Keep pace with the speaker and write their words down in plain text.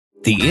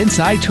The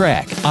Inside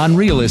Track on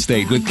real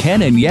estate with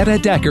Ken and Yetta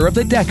Decker of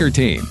the Decker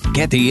Team.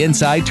 Get the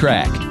Inside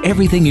Track.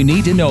 Everything you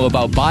need to know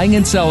about buying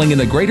and selling in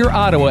the greater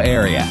Ottawa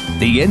area.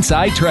 The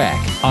Inside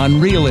Track on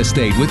real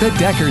estate with the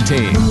Decker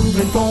Team.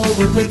 Moving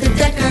forward with the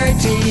Decker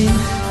Team.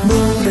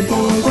 Moving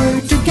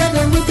forward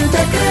together with the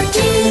Decker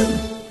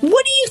Team.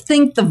 What do you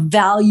think the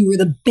value or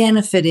the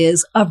benefit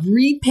is of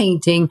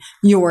repainting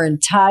your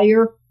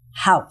entire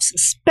house,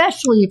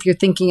 especially if you're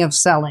thinking of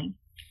selling?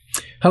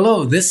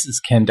 Hello, this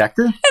is Ken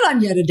Decker. And I'm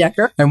Yetta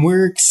Decker. And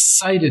we're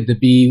excited to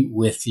be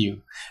with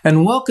you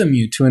and welcome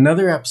you to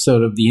another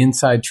episode of the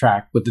Inside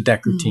Track with the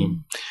Decker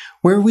Team,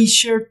 where we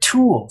share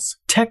tools,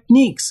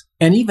 techniques,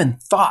 and even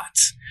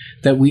thoughts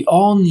that we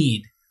all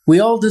need, we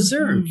all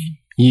deserve,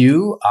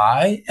 you,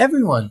 I,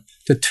 everyone,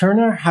 to turn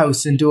our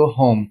house into a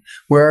home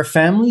where our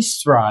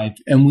families thrive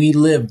and we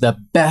live the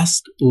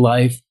best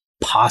life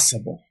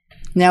possible.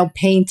 Now,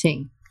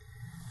 painting.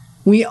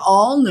 We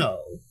all know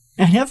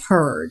and have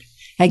heard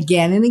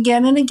again and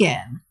again and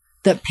again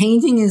that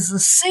painting is the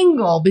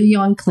single,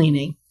 beyond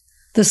cleaning,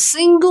 the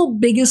single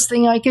biggest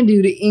thing I can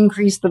do to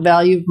increase the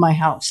value of my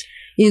house.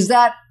 Is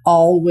that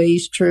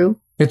always true?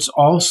 It's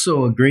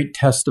also a great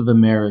test of a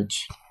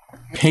marriage.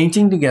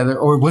 Painting together,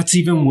 or what's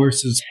even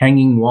worse is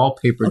hanging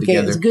wallpaper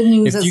together. It's good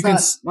news. If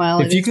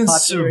you can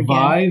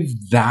survive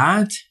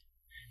that,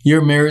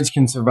 your marriage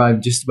can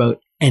survive just about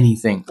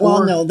anything.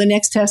 Well, no, the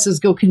next test is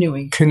go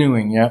canoeing.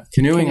 Canoeing, yeah.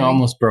 Canoeing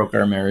almost broke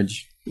our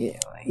marriage. Yeah,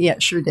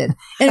 it sure did.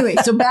 Anyway,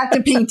 so back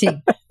to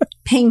painting.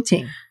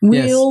 Painting.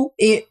 Will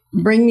it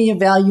bring me a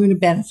value and a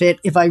benefit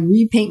if I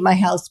repaint my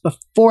house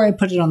before I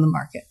put it on the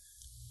market?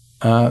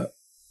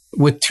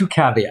 With two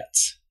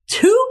caveats.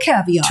 Two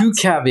caveats? Two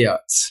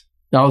caveats.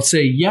 I'll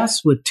say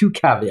yes with two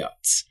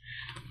caveats.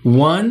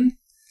 One,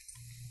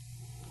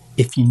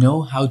 if you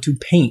know how to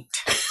paint.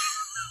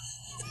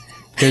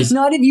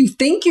 Not if you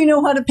think you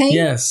know how to paint?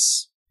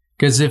 Yes.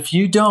 Because if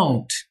you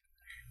don't,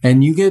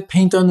 and you get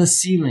paint on the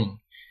ceiling,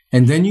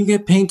 and then you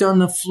get paint on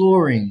the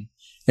flooring,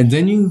 and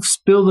then you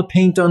spill the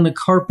paint on the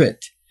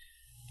carpet,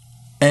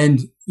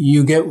 and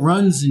you get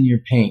runs in your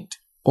paint,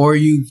 or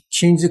you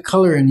change the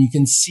color and you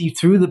can see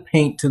through the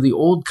paint to the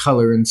old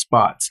color in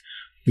spots,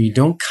 or you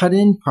don't cut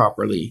in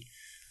properly,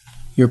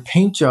 your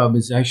paint job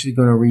is actually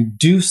going to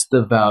reduce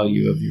the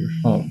value of your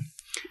home.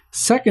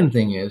 Second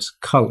thing is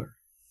color.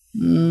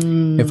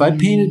 If I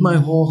painted my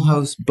whole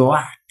house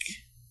black,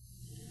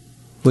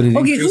 would it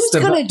increase who's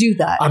going to do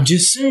that? I'm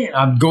just saying,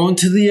 I'm going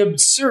to the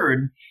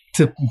absurd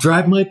to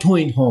drive my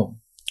point home.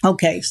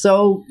 Okay,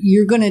 so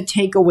you're going to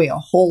take away a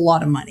whole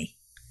lot of money.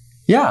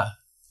 Yeah.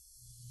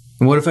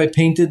 And what if I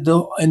painted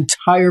the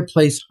entire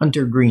place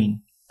hunter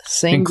green?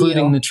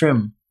 Including the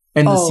trim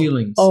and the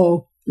ceilings.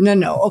 Oh,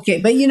 no.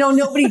 Okay, but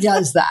nobody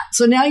does that.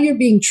 So now you're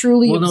being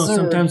truly absurd. Well, no,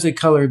 sometimes they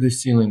color the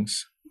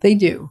ceilings. They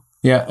do.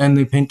 Yeah, and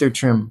they paint their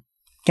trim.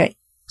 Okay,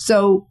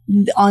 so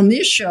on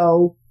this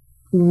show,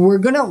 we're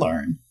going to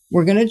learn.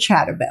 We're going to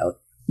chat about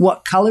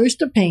what colors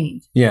to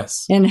paint.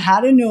 Yes. And how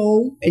to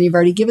know, and you've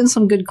already given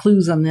some good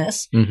clues on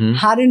this,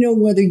 how to know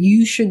whether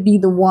you should be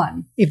the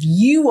one, if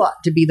you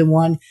ought to be the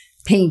one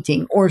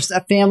painting, or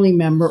a family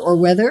member, or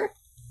whether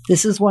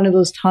this is one of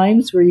those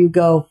times where you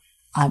go,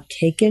 I'm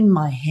taking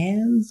my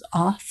hands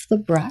off the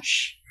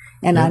brush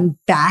and I'm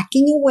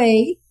backing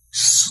away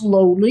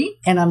slowly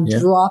and I'm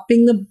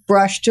dropping the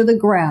brush to the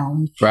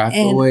ground. Back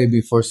away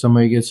before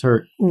somebody gets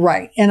hurt.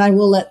 Right. And I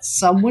will let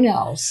someone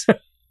else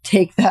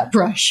take that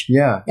brush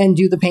and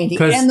do the painting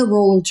and the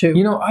roller too.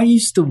 I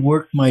used to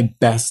work my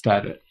best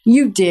at it.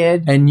 You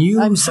did. And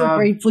I'm so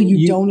grateful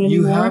you don't anymore.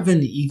 You have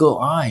an eagle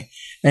eye.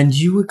 And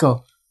you would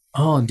go,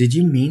 oh, did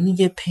you mean to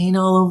get paint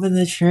all over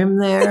the trim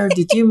there?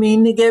 Did you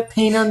mean to get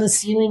paint on the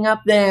ceiling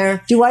up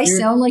there? Do I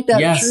sound like that?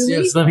 Yes, truly?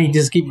 yes. Let me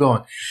just keep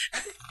going.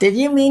 Did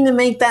you mean to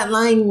make that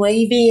line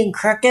wavy and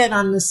crooked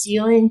on the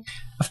ceiling?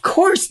 Of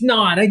course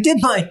not. I did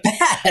my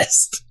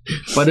best.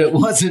 But it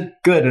wasn't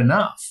good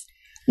enough.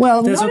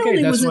 Well, that's not okay.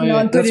 only was it not good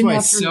enough. That's why I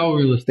sell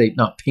real estate,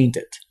 not paint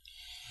it.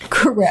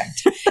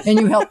 Correct. And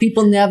you help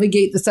people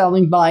navigate the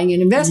selling, buying,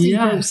 and investing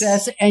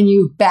process, and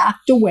you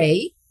backed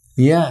away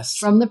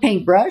from the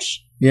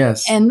paintbrush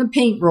and the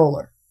paint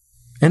roller.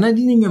 And I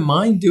didn't even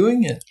mind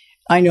doing it.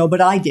 I know,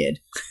 but I did.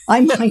 I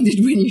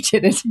minded when you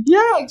did it.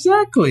 Yeah,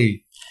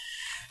 exactly.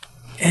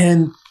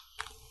 And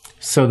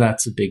so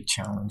that's a big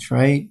challenge,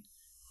 right?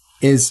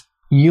 Is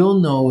you'll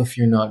know if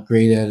you're not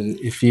great at it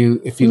if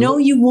you No,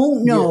 you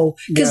won't know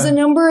because the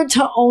number of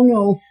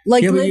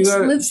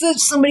let's let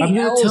somebody I'm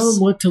else. Gonna tell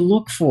them what to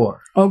look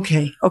for.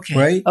 Okay.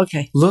 Right?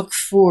 Okay. Look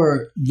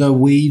for the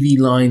wavy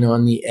line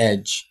on the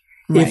edge.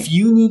 Right. If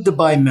you need to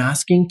buy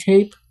masking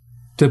tape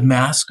to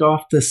mask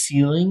off the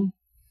ceiling,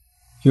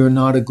 you're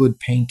not a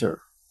good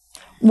painter.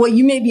 Well,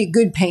 you may be a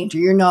good painter.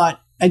 You're not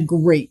a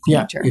great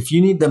painter. Yeah. If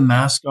you need to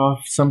mask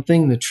off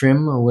something, the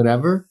trim or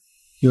whatever,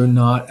 you're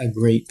not a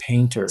great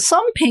painter.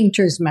 Some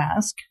painters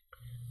mask.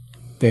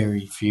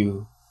 Very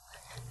few.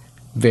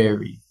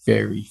 Very,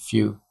 very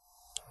few.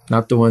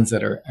 Not the ones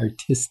that are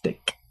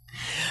artistic.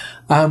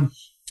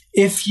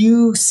 If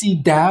you see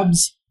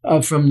dabs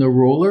from the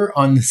roller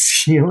on the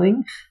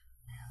ceiling,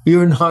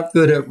 You're not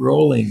good at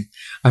rolling.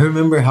 I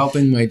remember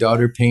helping my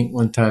daughter paint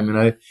one time,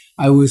 and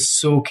I was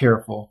so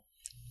careful.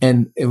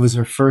 And it was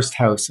her first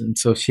house, and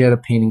so she had a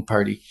painting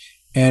party.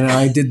 And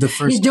I did the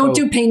first. You don't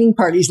do painting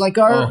parties. Like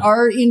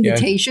our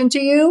invitation to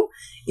you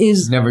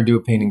is never do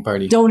a painting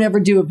party. Don't ever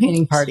do a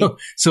painting party.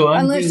 So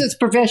unless it's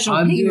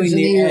professional painters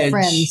and they're your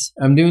friends.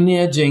 I'm doing the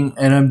edging,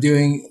 and I'm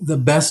doing the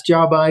best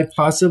job I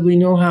possibly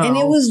know how. And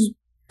it was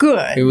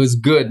good. It was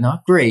good,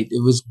 not great.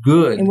 It was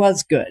good. It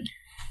was good.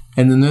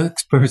 And the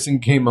next person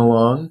came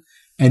along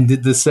and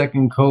did the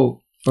second coat,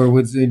 or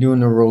was they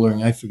doing the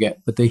rollering? I forget,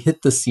 but they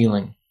hit the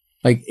ceiling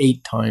like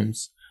 8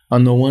 times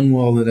on the one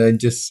wall that I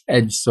just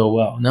edged so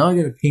well. Now I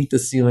got to paint the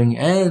ceiling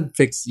and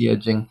fix the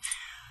edging.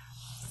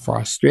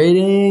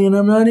 Frustrating, and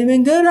I'm not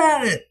even good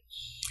at it.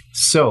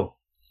 So,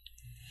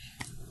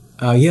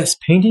 yes,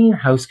 painting your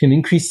house can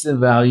increase the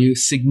value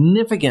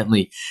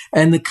significantly.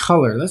 And the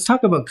color. Let's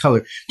talk about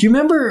color. Do you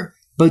remember,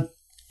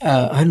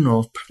 I don't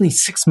know, probably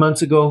 6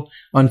 months ago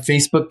on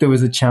Facebook, there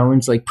was a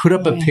challenge, like put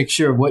up a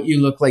picture of what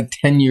you look like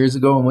 10 years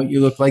ago and what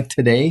you look like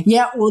today.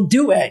 Yeah, we'll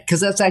do it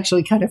because that's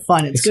actually kind of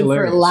fun. It's good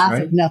for a laugh,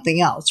 right? If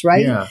nothing else,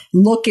 right? Yeah.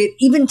 Look at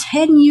even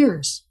 10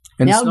 years.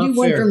 And now do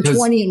one from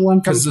 20 and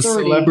one from 30. Because the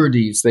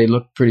celebrities, they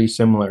look pretty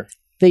similar.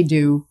 They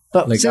do.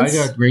 But like I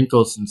got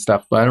wrinkles and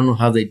stuff, but I don't know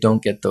how they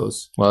don't get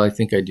those. Well, I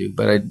think I do,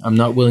 but I'm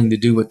not willing to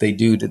do what they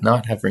do to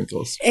not have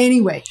wrinkles.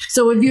 Anyway,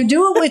 so if you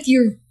do it with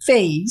your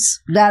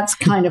face, that's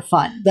kind of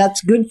fun.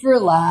 That's good for a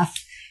laugh,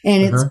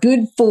 and it's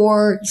good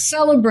for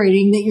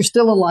celebrating that you're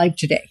still alive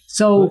today.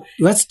 So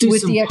let's do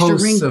with some the extra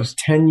posts wrinkles of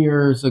 10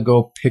 years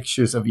ago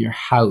pictures of your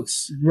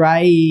house.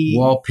 Right.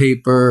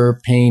 Wallpaper,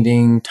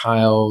 painting,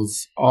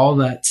 tiles, all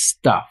that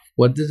stuff.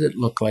 What did it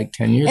look like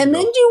 10 years ago? And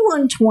then do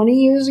one 20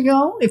 years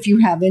ago, if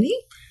you have any.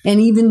 And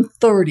even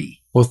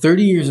 30. Well,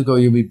 30 years ago,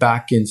 you'll be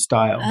back in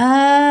style.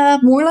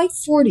 More like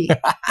 40.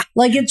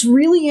 Like, it's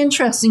really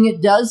interesting.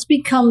 It does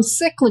become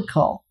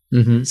cyclical.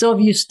 Mm-hmm. So if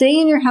you stay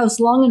in your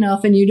house long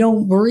enough and you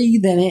don't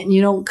breathe in it and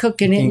you don't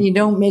cook in it and you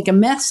don't make a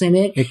mess in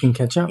it, it can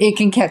catch up. It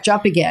can catch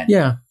up again.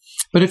 Yeah.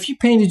 But if you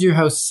painted your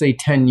house, say,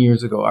 10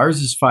 years ago, ours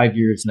is 5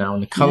 years now,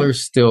 and the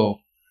color's still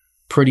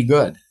pretty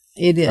good.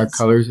 It is. Our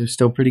colors are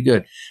still pretty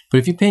good. But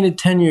if you painted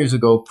 10 years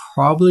ago,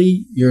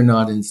 probably you're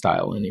not in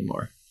style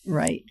anymore.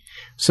 Right.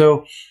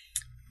 So,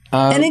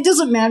 and it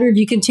doesn't matter if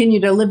you continue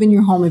to live in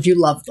your home if you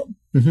love them.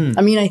 Mm-hmm.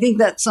 I mean, I think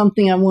that's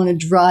something I want to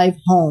drive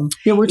home.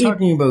 Yeah, we're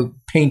talking about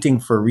painting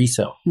for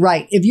resale.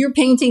 Right. If you're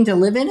painting to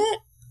live in it,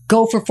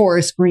 go for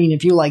forest green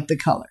if you like the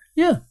color.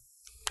 Yeah.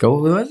 Go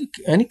with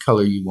any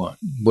color you want.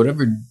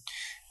 Whatever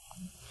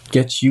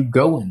gets you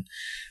going.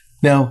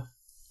 Now,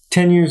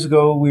 10 years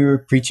ago, we were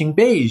preaching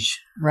beige.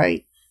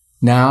 Right.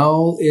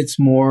 Now it's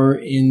more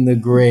in the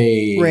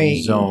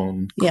gray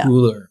zone,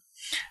 cooler.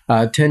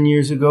 10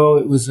 years ago,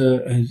 it was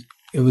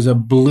a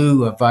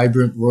blue, a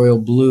vibrant royal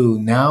blue.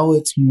 Now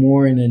it's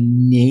more in a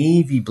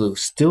navy blue,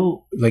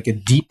 still like a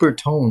deeper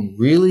tone,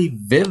 really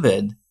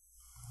vivid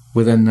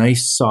with a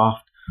nice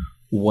soft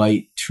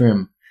white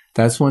trim.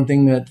 That's one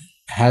thing that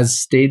has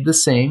stayed the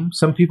same.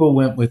 Some people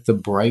went with the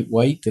bright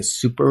white, the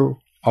super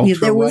ultra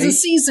white. There was a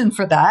season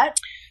for that.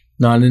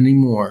 Not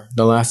anymore.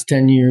 The last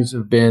 10 years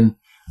have been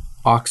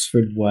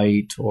Oxford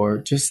white, or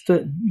just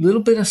a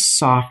little bit of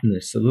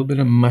softness, a little bit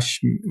of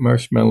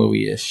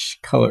marshmallowy-ish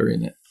color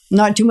in it.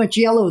 Not too much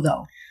yellow,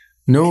 though.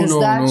 No,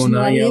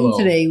 not yellow. In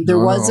today. There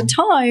was a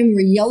time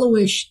where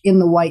yellowish in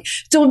the white.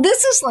 So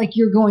this is like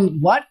you're going,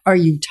 what are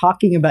you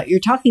talking about? You're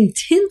talking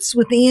tints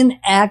within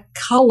a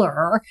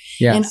color.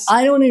 Yes. And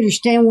I don't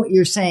understand what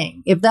you're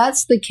saying. If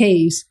that's the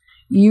case,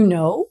 you're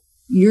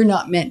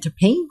not meant to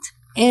paint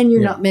and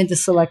you're not meant to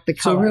select the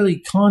color. So really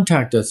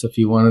contact us if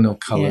you want to know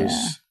colors.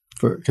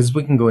 Because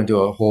we can go into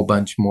a whole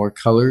bunch more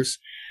colors.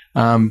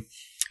 And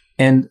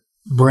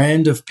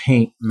brand of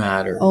paint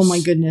matters. Oh my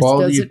goodness,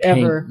 Quality does it of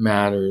paint ever?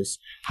 matters.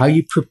 How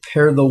you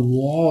prepare the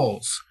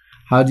walls,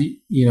 how do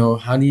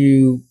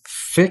you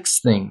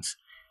fix things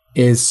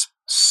is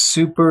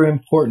super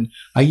important.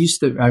 I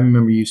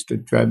remember used to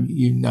drive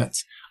you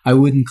nuts. I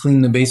wouldn't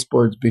clean the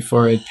baseboards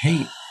before I'd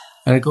paint.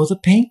 And I go, the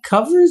paint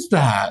covers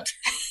that.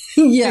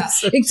 Yeah,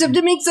 except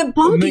it makes it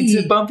bumpy. It makes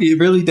it bumpy. It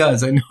really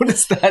does. I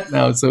noticed that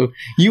now. So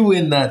you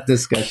win that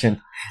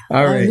discussion.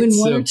 All right. I win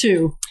one or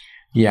two.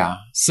 Yeah.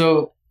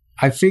 So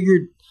I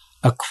figured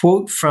a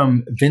quote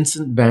from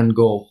Vincent van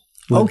Gogh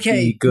would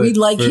be good. We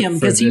like him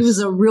because he was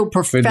a real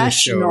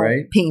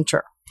professional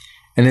painter.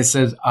 And it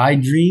says, I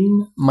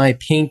dream my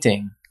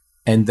painting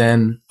and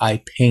then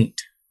I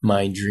paint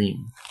my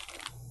dream.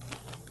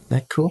 Isn't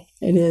that cool?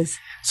 It is.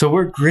 So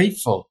we're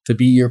grateful to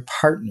be your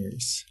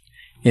partners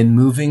in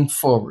moving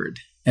forward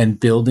and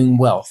building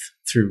wealth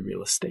through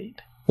real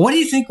estate. What do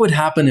you think would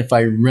happen if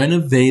I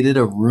renovated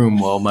a room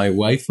while my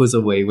wife was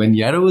away? When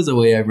Yetta was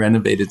away, I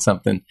renovated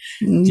something.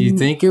 Do you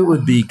think it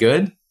would be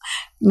good?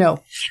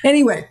 No.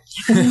 Anyway,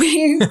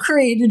 we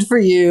created for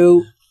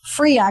you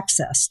free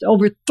access to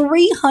over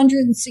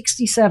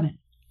 367.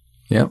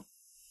 Yep.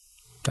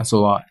 That's a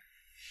lot.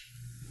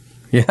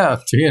 Yeah,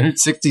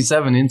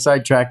 367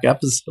 Inside Track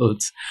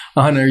episodes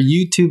on our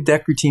YouTube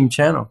Decker Team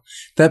channel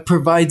that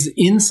provides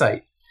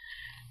insight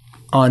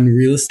on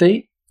real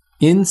estate,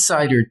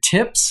 insider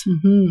tips,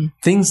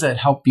 things that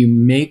help you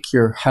make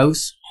your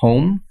house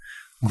home,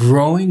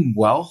 growing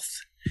wealth,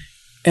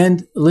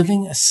 and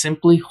living a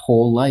simply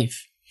whole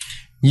life.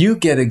 You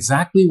get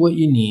exactly what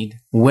you need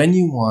when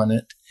you want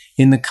it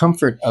in the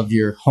comfort of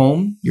your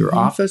home, your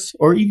office,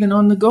 or even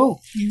on the go.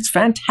 It's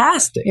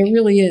fantastic. It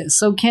really is.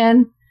 So,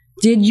 Ken,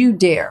 did you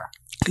dare?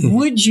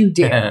 Would you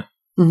dare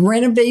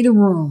renovate a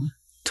room?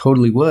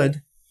 Totally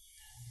would.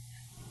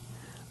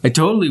 I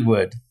totally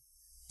would.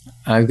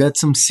 I've got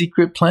some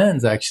secret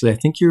plans, actually. I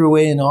think you're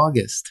away in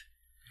August.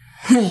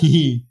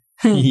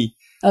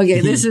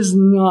 Okay, this is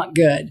not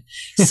good.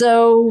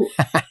 So,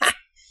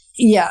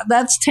 yeah,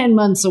 that's 10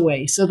 months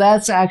away. So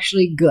that's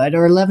actually good,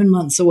 or 11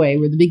 months away.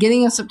 We're the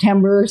beginning of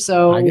September.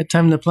 So I got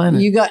time to plan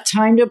it. You got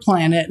time to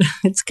plan it.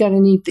 It's kind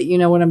of neat that you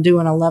know what I'm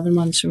doing 11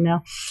 months from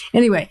now.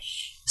 Anyway,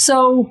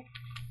 so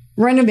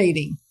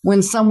renovating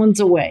when someone's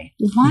away.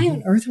 Why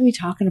on earth are we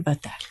talking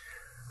about that?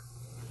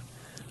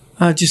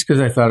 Just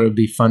because I thought it would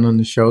be fun on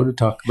the show to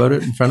talk about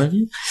it in front of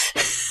you.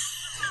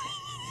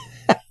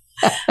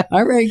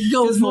 All right,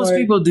 go for Because most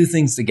people do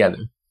things together.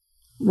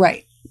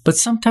 Right. But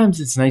sometimes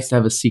it's nice to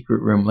have a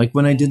secret room. Like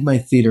when I did my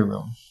theater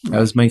room, that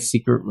was my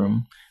secret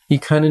room. You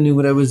kind of knew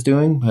what I was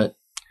doing, but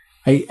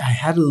I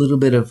had a little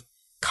bit of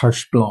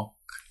carte blanche.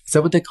 Is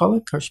that what they call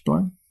it? Carte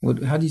blanche?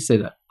 How do you say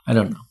that? I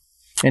don't know.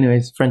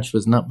 Anyways, French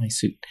was not my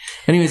suit.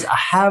 Anyways, I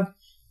have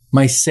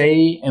my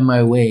say and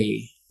my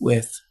way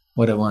with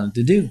what I wanted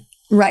to do.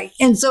 Right.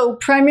 And so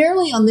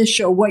primarily on this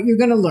show, what you're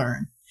going to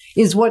learn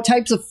is what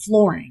types of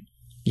flooring.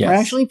 Yes. We're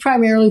actually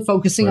primarily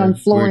focusing on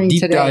flooring we're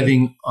deep today.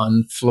 diving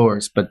on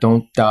floors, but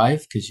don't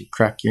dive because you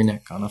crack your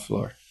neck on a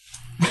floor.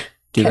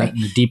 Do that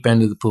in the deep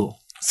end of the pool.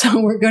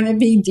 So we're going to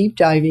be deep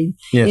diving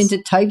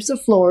into types of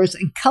floors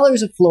and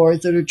colors of floors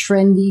that are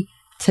trendy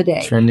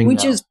today,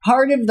 which is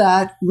part of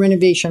that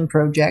renovation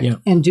project. Yeah.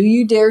 And do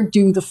you dare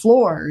do the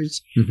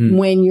floors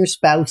when your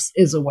spouse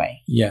is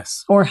away?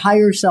 Yes. Or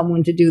hire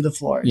someone to do the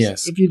floors.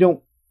 Yes. If you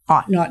don't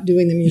not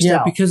doing them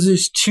yourself. Yeah, because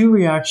there's two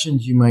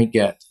reactions you might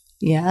get.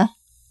 Yeah.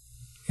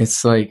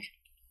 It's like,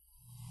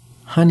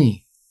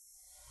 honey,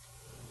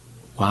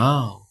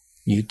 wow,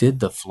 you did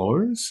the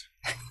floors?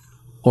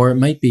 Or it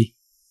might be,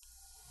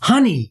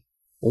 honey,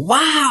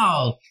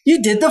 wow,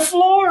 you did the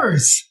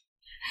floors.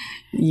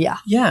 Yeah.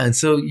 Yeah. And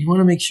so you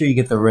want to make sure you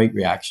get the right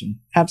reaction.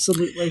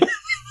 Absolutely.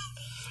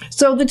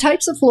 So the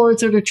types of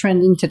floors that are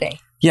trending today.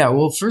 Yeah.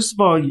 Well, first of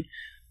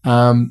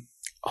all,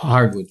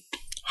 hardwood.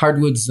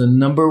 Hardwood's the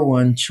number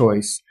one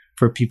choice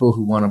for people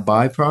who want to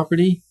buy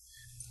property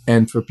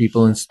and for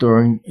people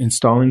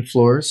installing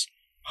floors.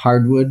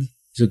 Hardwood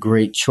is a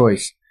great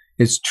choice.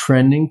 It's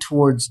trending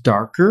towards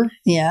darker.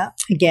 Yeah.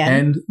 Again.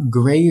 And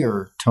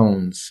grayer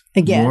tones.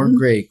 Again. More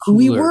gray, cooler.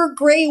 We were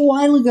gray a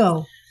while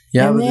ago.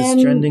 Yeah, but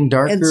it's trending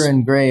darker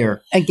and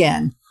grayer.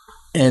 Again.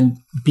 And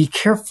be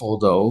careful,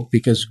 though,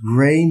 because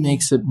gray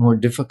makes it more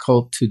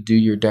difficult to do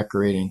your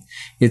decorating.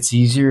 It's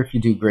easier if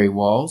you do gray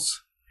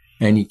walls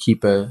and you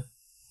keep a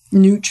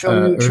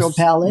neutral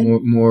palette.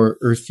 More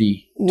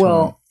earthy tone.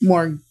 Well,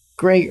 more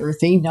gray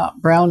earthy,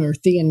 not brown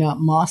earthy and not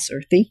moss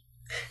earthy.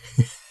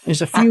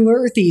 There's a few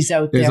earthies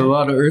out there. There's a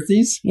lot of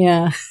earthies?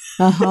 Yeah.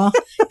 Uh-huh.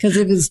 Because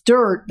if it's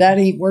dirt, that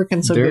ain't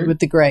working so good with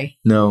the gray.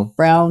 No.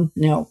 Brown,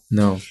 no.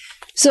 No.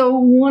 So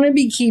want to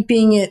be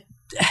keeping it.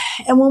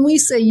 And when we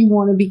say you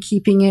want to be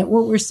keeping it,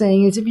 what we're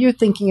saying is if you're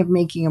thinking of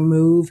making a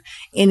move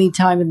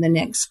anytime in the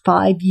next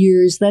 5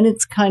 years, then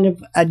it's kind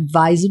of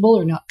advisable,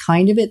 or not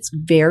kind of, it's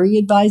very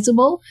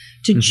advisable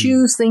to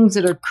choose things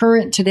that are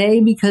current today,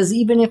 because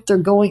even if they're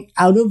going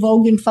out of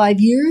vogue in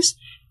 5 years,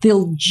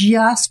 they'll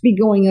just be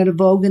going out of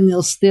vogue and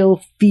they'll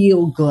still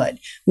feel good.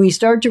 When you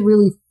start to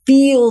really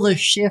feel the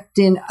shift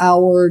in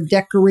our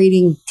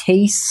decorating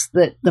tastes,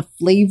 that the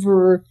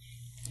flavor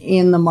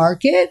in the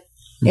market,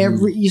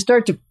 you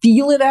start to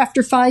feel it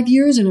after 5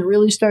 years, and it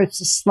really starts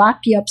to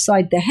slap you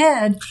upside the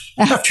head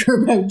after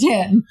about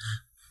 10.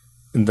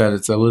 And that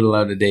it's a little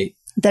out of date.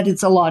 That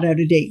it's a lot out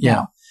of date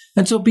now.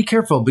 And so be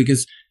careful,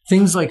 because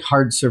things like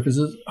hard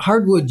surfaces,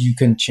 hardwood, you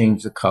can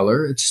change the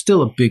color. It's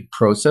still a big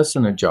process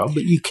and a job,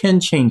 but you can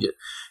change it.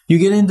 You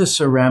get into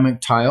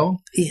ceramic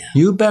tile,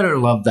 you better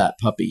love that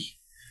puppy,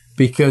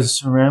 because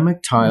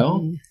ceramic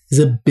tile is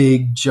a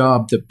big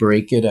job to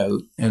break it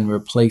out and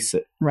replace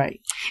it.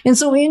 Right. And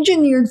so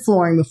engineered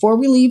flooring, before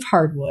we leave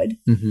hardwood,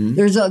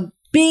 there's a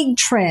big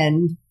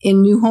trend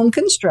in new home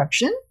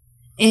construction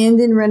and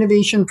in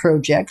renovation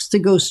projects to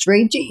go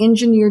straight to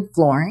engineered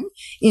flooring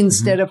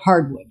instead of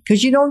hardwood,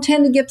 because you don't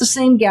tend to get the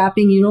same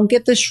gapping. You don't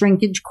get the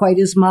shrinkage quite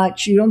as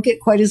much. You don't get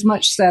quite as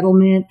much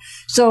settlement.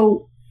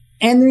 So,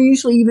 and they're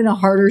usually even a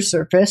harder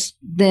surface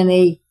than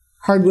a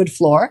hardwood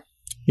floor.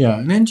 Yeah,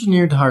 an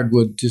engineered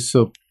hardwood, just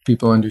so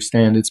people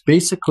understand, it's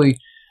basically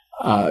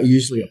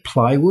usually a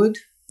plywood.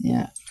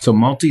 Yeah. So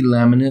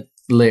multi-laminate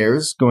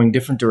layers going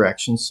different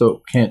directions so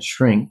it can't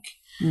shrink.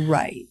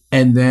 Right.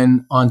 And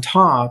then on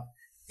top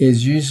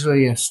is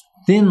usually a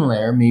thin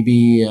layer,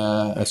 maybe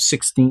a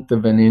 1/16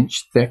 of an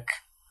inch thick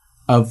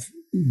of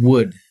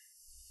wood.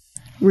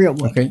 Real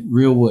wood. Okay,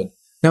 real wood.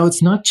 Now,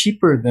 it's not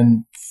cheaper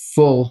than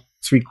full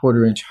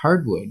 3/4 inch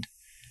hardwood.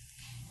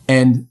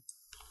 And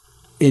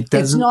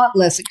It's not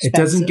less expensive.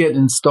 it doesn't get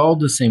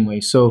installed the same way.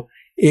 So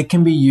it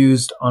can be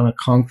used on a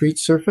concrete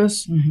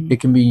surface. Mhm. It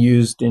can be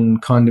used in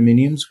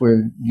condominiums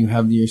where you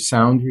have your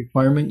sound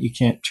requirement. You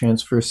can't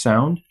transfer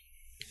sound.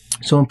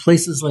 So in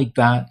places like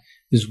that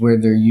is where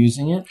they're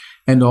using it.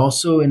 And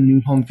also in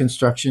new home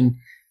construction,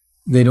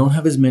 they don't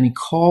have as many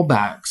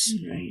callbacks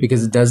Right.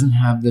 because it doesn't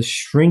have the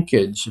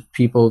shrinkage if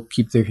people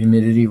keep their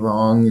humidity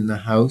wrong in the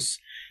house,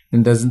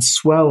 and doesn't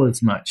swell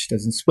as much.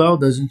 Doesn't swell,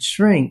 doesn't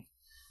shrink,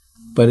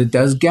 but it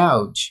does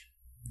gouge.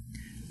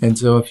 And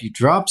so if you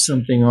drop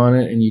something on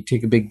it and you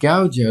take a big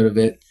gouge out of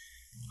it,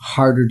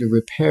 harder to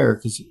repair,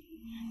 because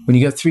when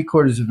you got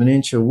 3/4 of an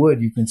inch of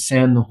wood, you can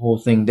sand the whole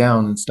thing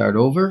down and start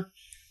over.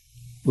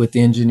 With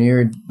the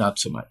engineered, not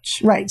so much.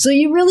 Right. So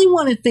you really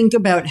want to think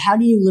about, how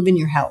do you live in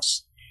your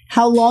house?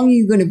 How long are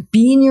you going to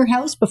be in your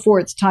house before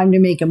it's time to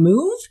make a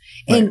move?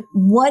 And Right.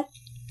 what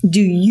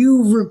do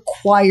you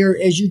require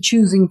as you're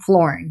choosing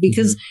flooring?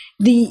 Because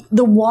the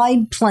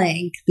wide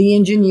plank, the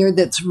engineer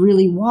that's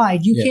really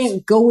wide, you Yes.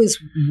 can't go as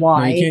No,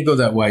 wide you can't go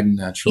that wide in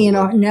natural in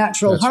wood. a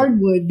natural That's right.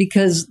 hardwood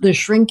because the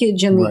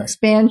shrinkage and the Right.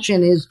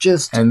 expansion is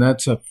just And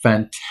that's a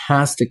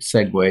fantastic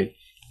segue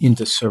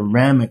into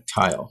ceramic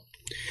tile.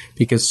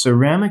 Because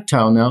ceramic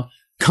tile now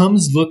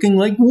comes looking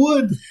like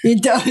wood.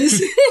 it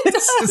does.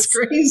 It's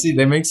crazy.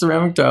 They make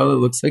ceramic tile that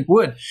looks like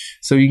wood.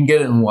 So you can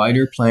get it in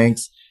wider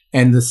planks.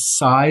 And the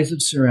size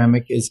of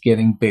ceramic is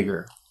getting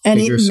bigger. And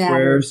bigger it squares,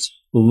 matters.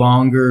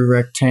 longer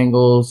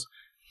rectangles,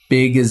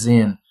 big as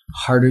in.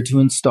 Harder to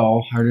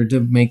install, harder to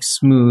make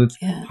smooth.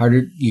 Yeah.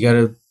 Harder. You got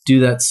to do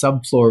that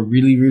subfloor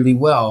really, really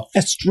well.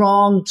 A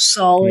strong,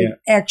 solid,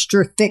 Yeah.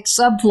 extra thick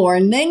subfloor.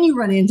 And then you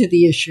run into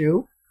the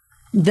issue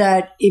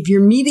that if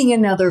you're meeting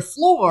another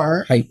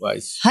floor,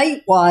 Height-wise.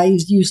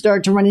 height-wise, you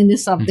start to run into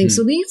something. Mhm.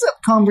 So these are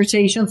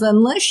conversations,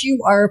 unless you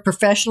are a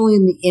professional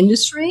in the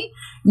industry,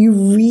 you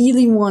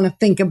really want to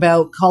think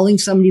about calling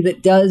somebody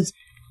that does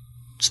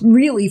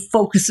really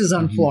focuses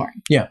on Mhm.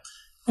 flooring. Yeah.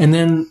 And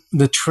then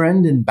the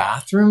trend in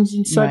bathrooms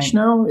and such Right.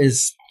 now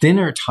is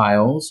thinner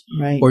tiles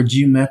Right. or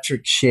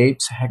geometric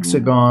shapes,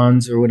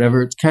 hexagons or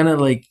whatever. It's kind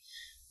of like,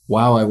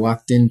 wow, I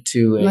walked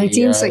into a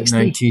 1960.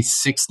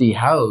 1960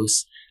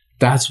 house.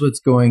 That's what's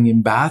going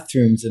in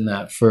bathrooms and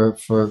that for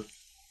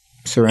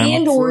ceramic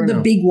And floor or the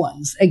now. big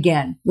ones.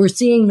 Again, we're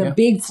seeing the Yeah.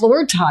 big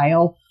floor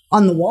tile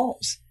on the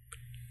walls.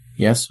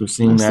 Yes, we're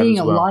seeing I'm that seeing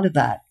as a well. lot of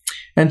that.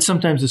 And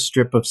sometimes a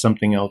strip of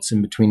something else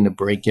in between to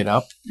break it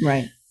up.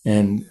 Right.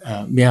 And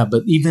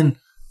but even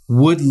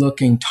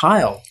wood-looking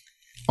tile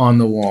on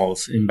the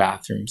walls in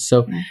bathrooms.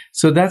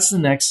 So that's the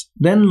next.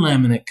 Then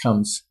laminate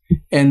comes,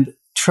 and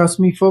trust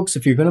me, folks,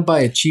 if you're going to buy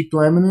a cheap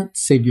laminate,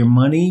 save your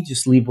money.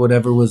 Just leave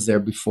whatever was there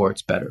before.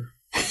 It's better.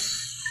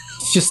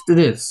 It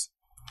is.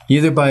 You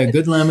either buy a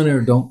good laminate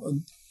or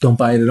don't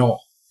buy it at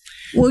all.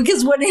 Well,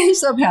 because what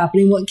ends up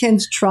happening, what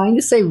Ken's trying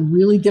to say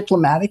really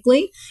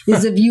diplomatically,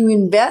 is if you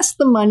invest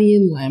the money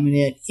in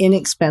laminate,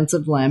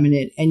 inexpensive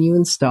laminate, and you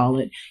install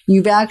it,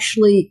 you've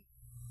actually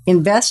you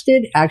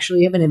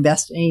haven't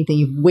invested anything.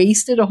 You've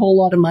wasted a whole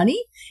lot of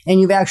money, and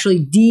you've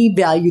actually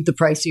devalued the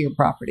price of your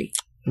property.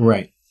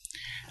 Right.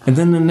 And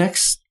then the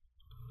next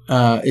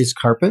is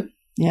carpet.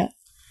 Yeah.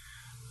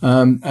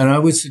 And I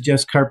would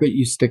suggest carpet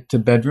you stick to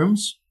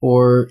bedrooms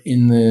or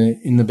in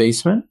the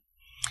basement.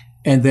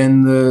 And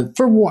then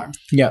For warmth.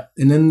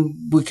 and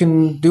then we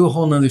can do a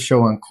whole nother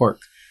show on cork.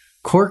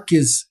 Cork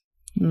is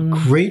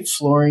great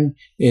flooring.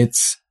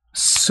 It's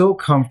so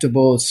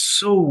comfortable. It's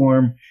so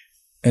warm.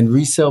 And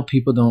resale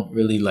people don't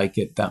really like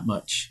it that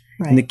much.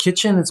 Right. In the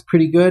kitchen, it's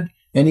pretty good.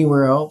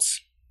 Anywhere else,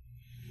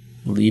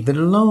 leave it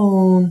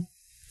alone.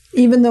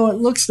 Even though it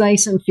looks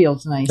nice and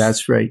feels nice.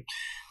 That's right.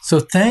 So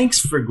thanks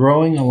for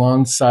growing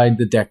alongside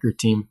the Decker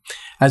team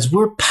as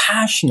we're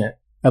passionate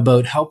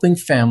about helping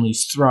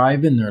families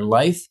thrive in their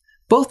life,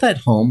 both at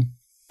home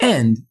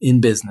and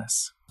in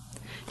business.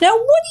 Now,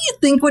 what do you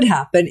think would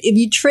happen if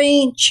you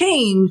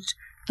changed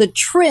the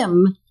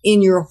trim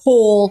in your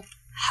whole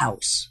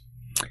house?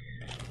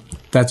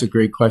 That's a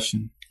great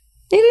question.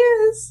 It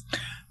is.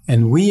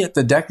 And we at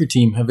the Decker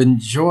team have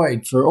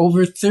enjoyed for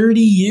over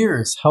 30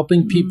 years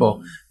helping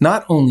people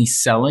not only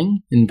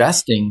selling,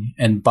 investing,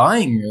 and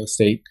buying real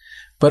estate,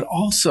 but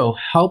also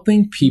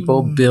helping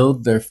people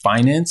build their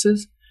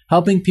finances,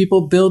 helping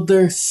people build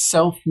their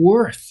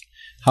self-worth,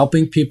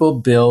 helping people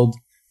build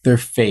their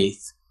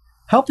faith,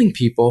 helping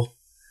people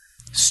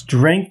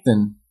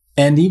strengthen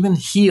and even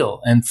heal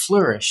and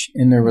flourish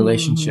in their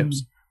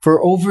relationships.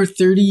 For over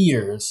 30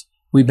 years,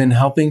 we've been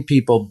helping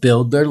people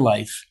build their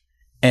life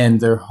and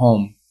their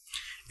home.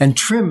 And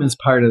trim is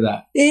part of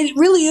that. It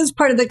really is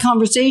part of the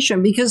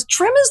conversation because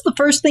trim is the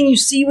first thing you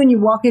see when you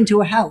walk into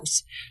a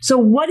house. So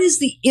what is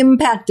the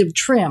impact of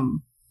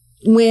trim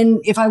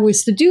if I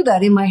was to do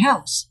that in my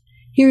house?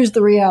 Here's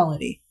the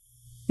reality.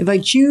 If I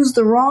choose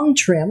the wrong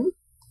trim,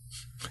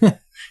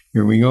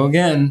 Here we go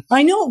again.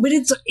 I know, but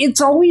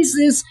it's always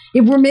this.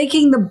 If we're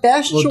making the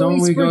best Well, don't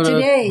choice we for go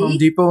today, to Home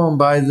Depot and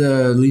buy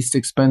the least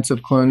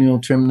expensive colonial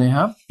trim they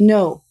have?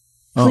 no,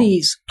 Oh.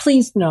 please,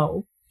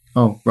 no,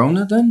 Oh,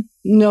 Rona then?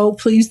 no,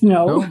 please,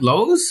 No, no,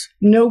 Lowe's?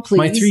 no, please.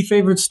 My 3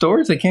 favorite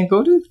stores I can't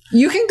go to?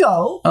 You can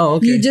go. Oh,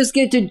 okay. You just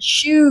get to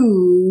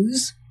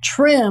choose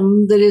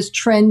trim that is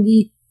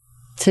trendy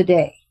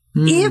today.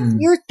 If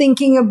you're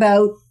thinking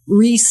about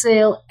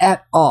resale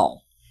at all.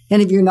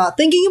 And if you're not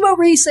thinking about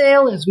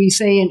resale, as we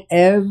say in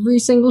every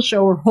single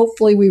show, or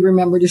hopefully we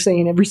remember to say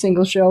in every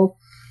single show,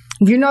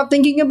 if you're not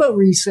thinking about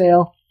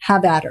resale,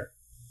 have at her.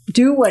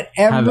 Do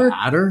whatever.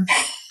 Have at her?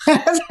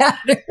 Have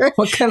at her.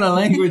 What kind of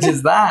language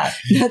is that?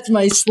 That's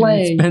my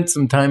slang. Spent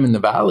some time in the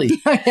valley.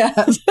 I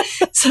have.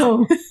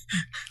 So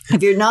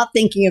if you're not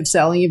thinking of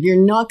selling, if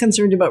you're not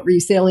concerned about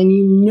reselling,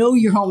 you know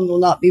your home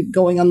will not be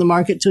going on the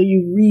market till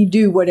you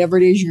redo whatever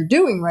it is you're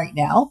doing right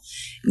now,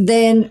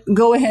 then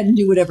go ahead and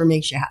do whatever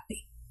makes you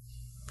happy.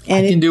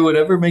 And I can do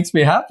whatever makes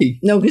me happy.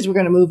 no, because we're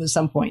going to move at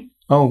some point.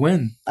 Oh,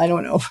 when? I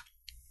don't know.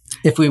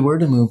 If we were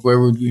to move, where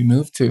would we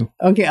move to?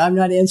 Okay, I'm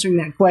not answering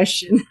that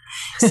question.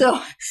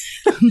 So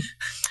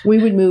we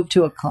would move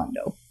to a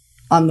condo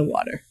on the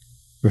water.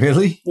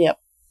 Really? Yep.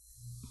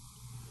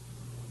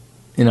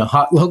 In a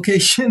hot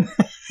location?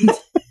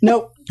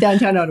 Nope,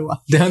 downtown Ottawa.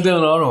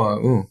 Downtown Ottawa.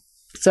 Ooh.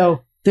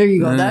 So there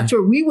you go. That's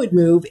where we would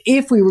move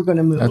if we were going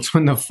to move. That's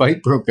when the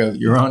fight broke out,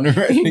 Your Honor.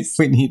 I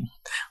think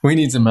we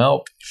need some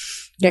help.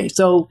 Okay,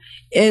 so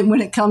when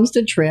it comes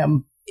to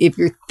trim, if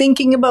you're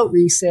thinking about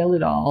resale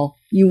at all,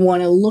 you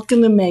want to look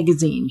in the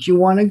magazines. You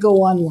want to go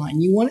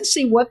online. You want to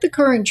see what the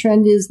current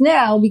trend is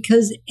now,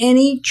 because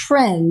any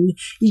trend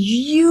is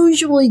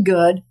usually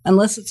good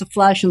unless it's a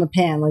flash in the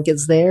pan, like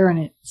it's there and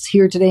it's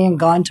here today and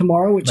gone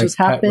tomorrow, which Like has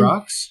happened. Pet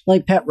Rocks?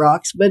 Like Pet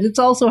Rocks. But it's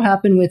also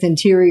happened with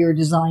interior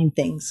design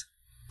things.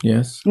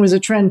 Yes. It was a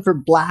trend for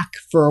black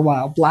for a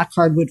while, black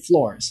hardwood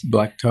floors.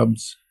 Black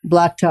tubs.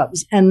 Black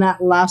tubs, and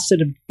that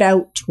lasted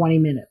about 20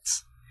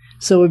 minutes.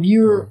 So if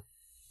you're,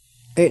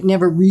 it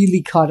never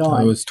really caught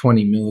on. It was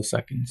 20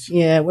 milliseconds.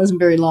 Yeah, it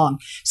wasn't very long.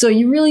 So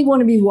you really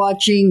want to be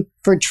watching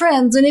for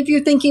trends. And if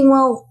you're thinking,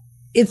 well,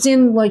 it's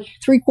in like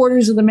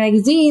 3/4 of the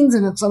magazines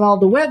and it's on all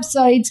the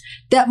websites,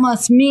 that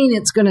must mean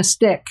it's going to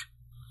stick.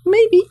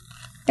 Maybe.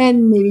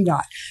 And maybe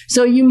not.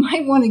 So you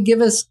might want to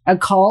give us a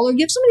call, or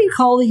give somebody a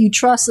call that you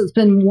trust that's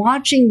been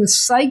watching the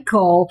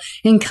cycle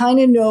and kind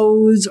of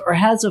knows or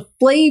has a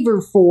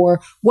flavor for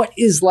what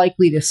is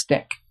likely to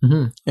stick.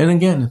 Mm-hmm. And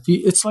again,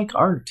 it's like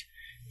art.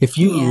 If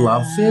you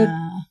love it,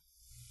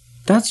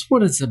 that's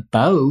what it's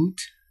about.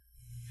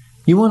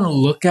 You want to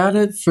look at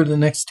it for the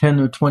next 10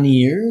 or 20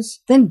 years?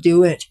 Then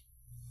do it.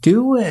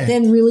 Do it.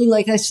 Then really,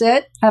 like I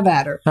said, have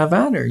at her. Have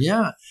at her,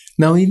 yeah.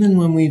 Now, even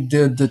when we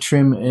did the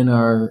trim in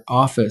our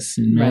office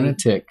in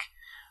Manotick,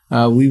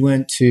 we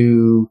went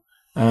to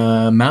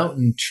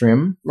Mountain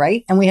Trim.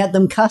 Right. And we had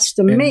them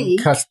custom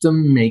made.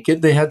 Custom make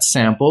it. They had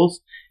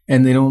samples,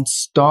 and they don't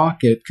stock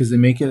it because they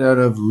make it out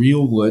of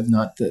real wood,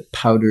 not the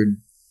powdered,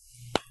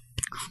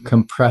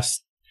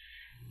 compressed,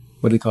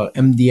 what do they call it?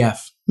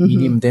 MDF,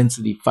 medium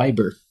density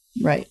fiber.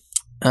 Right.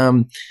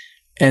 And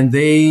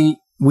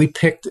we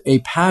picked a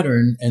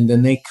pattern, and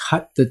then they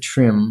cut the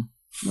trim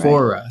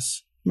for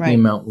us, the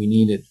amount we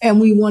needed. And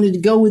we wanted to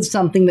go with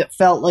something that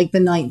felt like the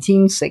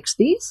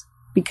 1960s,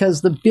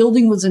 because the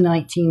building was in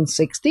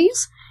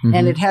 1960s,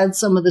 and it had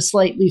some of the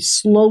slightly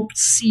sloped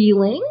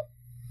ceiling,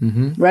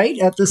 right,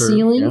 at the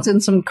ceilings,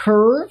 and some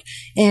curve,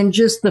 and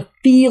just the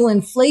feel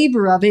and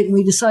flavor of it. And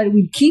we decided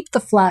we'd keep the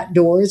flat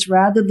doors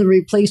rather than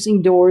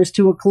replacing doors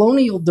to a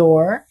colonial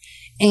door,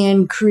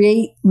 and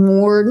create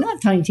more, not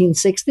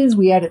 1960s,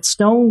 we added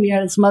stone, we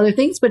added some other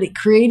things, but it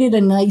created a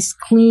nice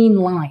clean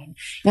line.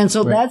 And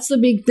so that's the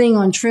big thing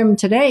on trim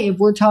today. If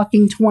we're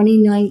talking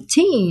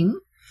 2019,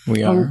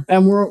 we are.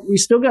 And we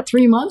still got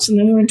 3 months, and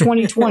then we're in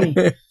 2020.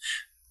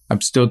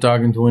 I'm still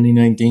talking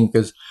 2019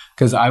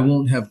 because I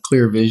won't have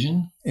clear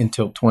vision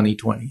until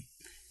 2020.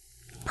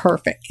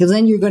 Perfect. Because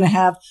then you're going to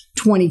have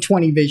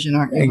 2020 vision,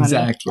 aren't you?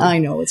 Exactly. Honey? I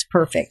know, it's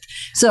perfect.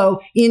 So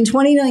in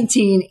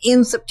 2019,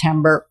 in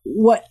September,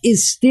 what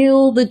is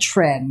still the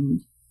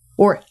trend,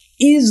 or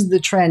is the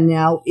trend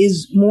now,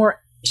 is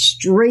more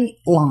straight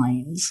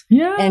lines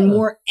and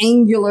more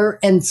angular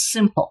and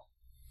simple.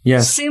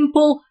 Yes.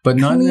 Simple, but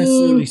not clean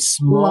necessarily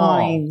small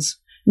lines.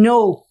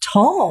 No,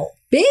 tall,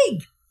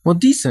 big. Well,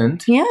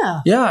 decent.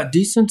 Yeah. Yeah,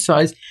 decent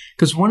size.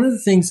 Because one of the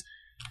things,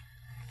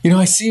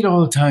 I see it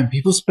all the time.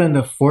 People spend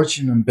a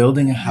fortune on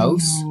building a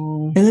house,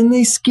 and then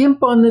they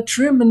skimp on the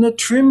trim, and the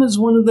trim is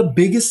one of the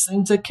biggest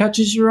things that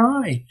catches your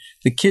eye.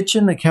 The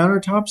kitchen, the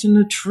countertops, and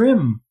the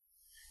trim.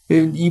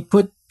 If you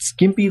put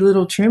skimpy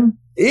little trim,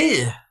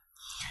 ew.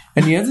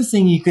 And the other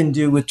thing you can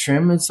do with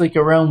trim is like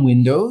around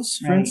windows,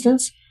 for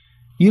instance.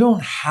 You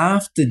don't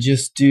have to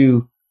just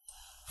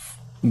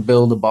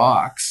build a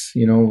box,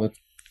 with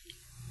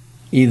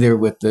either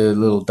with the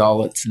little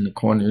dollets in the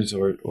corners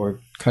or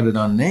cut it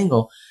on an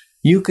angle.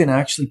 you can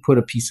actually put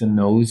a piece of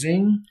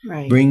nosing,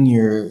 Right. bring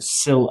your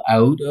sill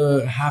out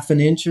a half an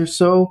inch or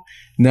so.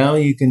 Now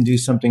you can do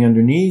something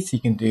underneath. You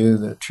can do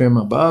the trim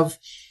above,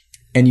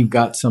 and you've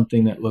got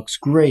something that looks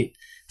great.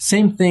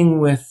 Same thing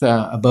with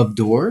above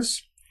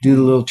doors. Do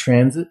the little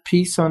transit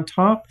piece on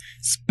top,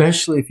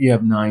 especially if you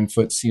have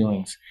 9-foot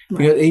ceilings. If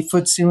you got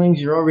 8-foot ceilings,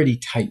 you're already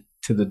tight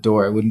to the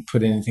door. I wouldn't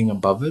put anything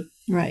above it.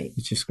 Right.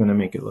 It's just going to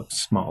make it look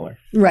smaller.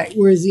 Right.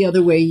 Whereas the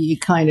other way, you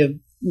kind of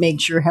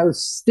makes your house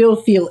still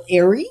feel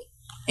airy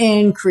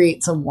and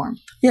create some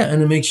warmth. Yeah,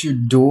 and it makes your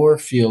door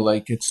feel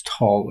like it's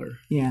taller,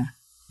 Yeah.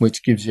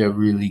 which gives you a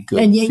really good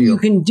And yet feel. you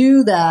can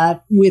do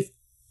that with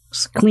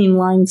clean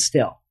lines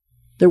still.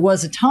 There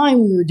was a time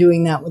we were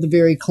doing that with a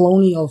very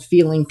colonial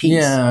feeling piece.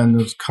 Yeah, and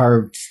those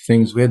carved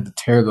things, we had to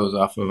tear those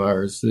off of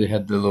ours. They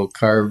had the little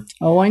carved,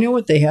 Oh, I know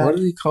what they have. what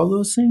do they call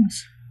those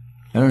things?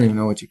 I don't even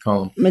know what you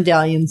call them.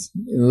 Medallions.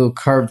 Little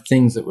carved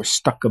things that were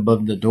stuck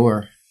above the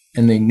door.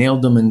 And they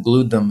nailed them and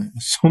glued them. It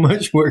was so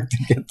much work to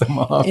get them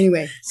off.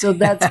 Anyway, so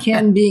that's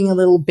Ken being a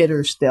little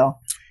bitter still.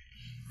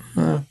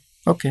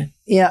 Okay.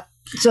 Yeah.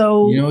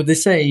 So, You know what they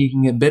say, you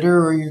can get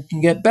bitter or you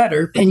can get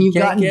better. But And you you've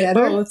can't gotten get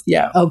better? both.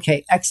 Yeah.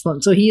 okay,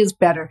 excellent. So he is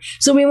better.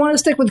 So we want to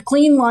stick with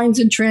clean lines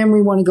and trim.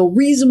 We want to go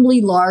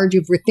reasonably large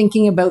if we're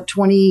thinking about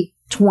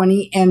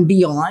 2020 and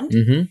beyond.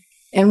 Mm-hmm.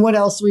 And what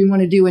else do we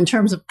want to do in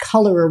terms of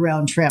color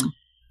around trim?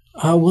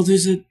 Well,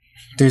 there's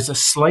a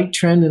slight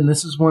trend, and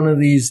this is one of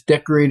these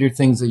decorator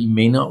things that you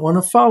may not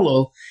want to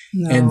follow,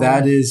 and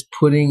that is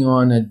putting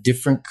on a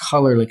different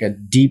color, like a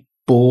deep,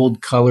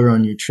 bold color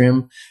on your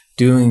trim,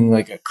 doing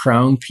like a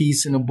crown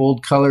piece in a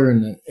bold color,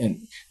 and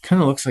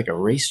kind of looks like a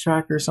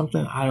racetrack or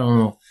something. I don't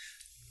know.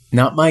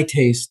 Not my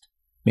taste.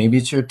 Maybe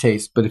it's your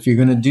taste, but if you're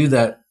going to do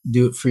that,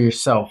 do it for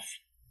yourself.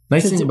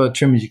 Nice thing about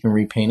trim is you can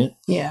repaint it,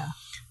 Yeah.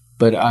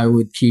 but I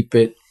would keep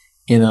it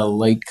in a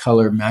light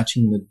color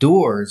matching the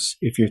doors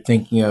if you're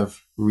thinking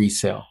of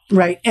resale.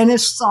 Right. And a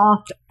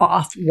soft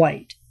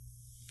off-white.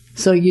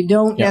 So you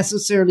don't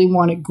necessarily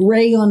want it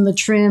gray on the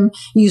trim.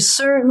 You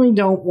certainly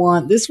don't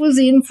want, this was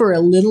in for a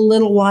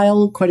little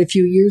while, quite a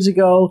few years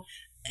ago.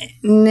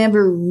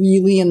 Never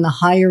really in the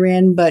higher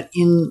end, but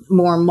in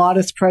more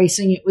modest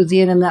pricing it was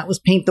in, and that was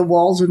paint the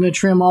walls and the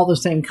trim all the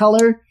same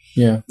color.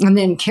 Yeah. And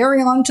then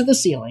carry on to the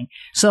ceiling.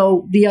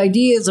 So the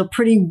idea is a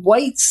pretty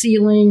white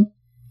ceiling,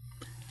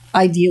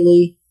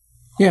 ideally.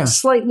 Yeah.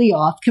 Slightly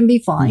off can be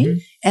fine. Mm-hmm.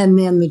 And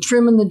then the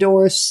trim in the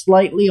door is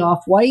slightly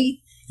off white.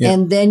 Yeah.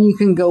 And then you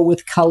can go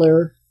with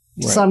color,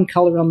 Right. some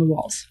color on the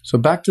walls. So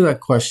back to that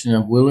question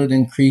of will it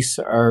increase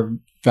our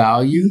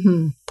value?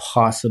 Mm-hmm.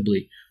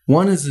 Possibly.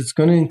 One is it's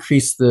going to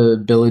increase the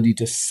ability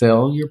to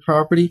sell your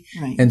property.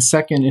 Right. And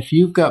second, if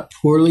you've got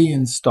poorly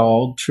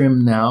installed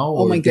trim now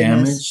Oh or my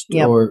goodness. damaged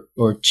Yep.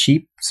 or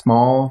cheap,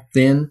 small,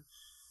 thin,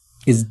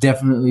 is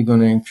definitely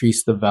going to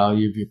increase the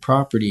value of your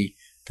property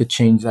to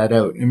change that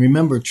out. And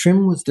remember,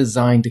 trim was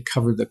designed to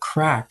cover the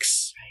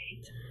cracks.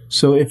 Right.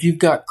 So if you've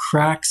got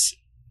cracks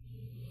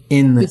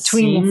in the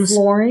Between the seams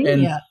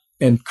flooring,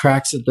 and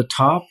cracks at the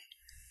top,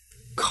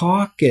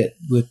 caulk it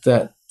with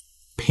that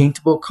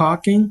paintable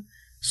caulking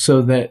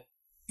so that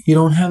you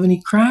don't have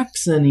any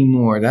cracks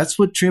anymore. That's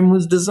what trim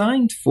was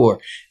designed for.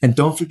 And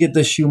don't forget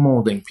the shoe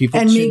molding. People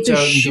and make chintz the out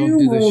and shoe don't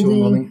do the shoe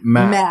molding.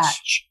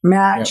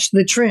 match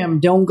the trim.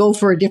 Don't go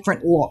for a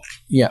different look.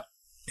 Yeah,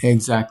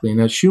 exactly. And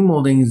that shoe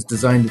molding is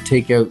designed to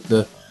take out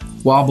the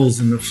wobbles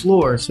in the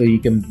floor so you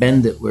can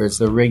bend it, whereas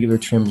the regular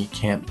trim you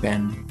can't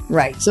bend.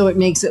 Right. So it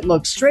makes it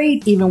look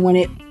straight even when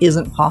it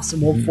isn't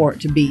possible for it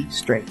to be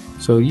straight.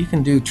 So you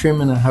can do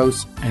trim in a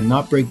house and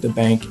not break the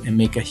bank and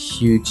make a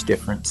huge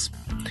difference.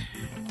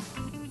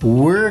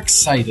 We're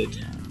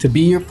excited to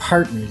be your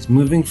partners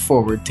moving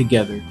forward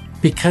together,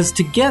 because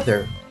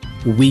together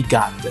we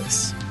got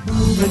this.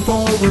 Moving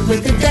forward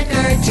with the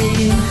Decker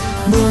team.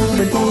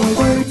 Moving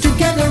forward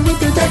together with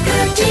the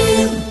Decker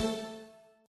team.